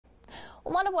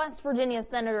One of West Virginia's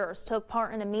senators took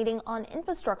part in a meeting on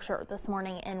infrastructure this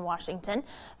morning in Washington.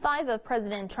 5 of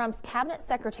President Trump's cabinet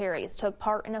secretaries took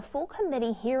part in a full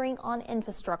committee hearing on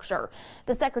infrastructure.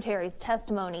 The secretary's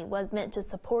testimony was meant to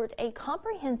support a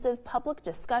comprehensive public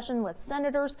discussion with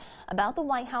senators about the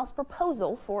White House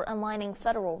proposal for aligning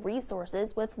federal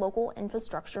resources with local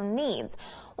infrastructure needs.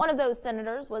 One of those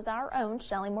senators was our own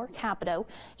Capito.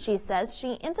 She says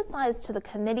she emphasized to the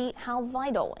committee how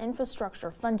vital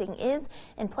infrastructure funding is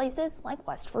in places like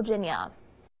West Virginia.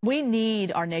 We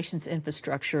need our nation's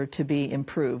infrastructure to be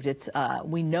improved.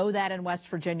 We know that in West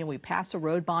Virginia. We passed a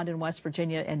road bond in West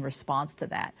Virginia in response to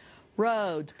that.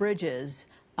 Roads, bridges,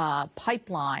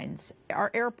 pipelines,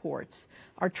 our airports,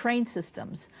 our train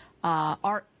systems,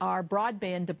 our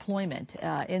broadband deployment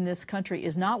in this country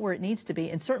is not where it needs to be.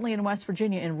 And certainly in West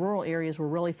Virginia, in rural areas, we're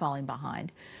really falling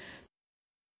behind.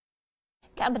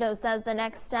 Capito says the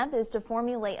next step is to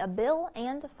formulate a bill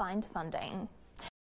and to find funding.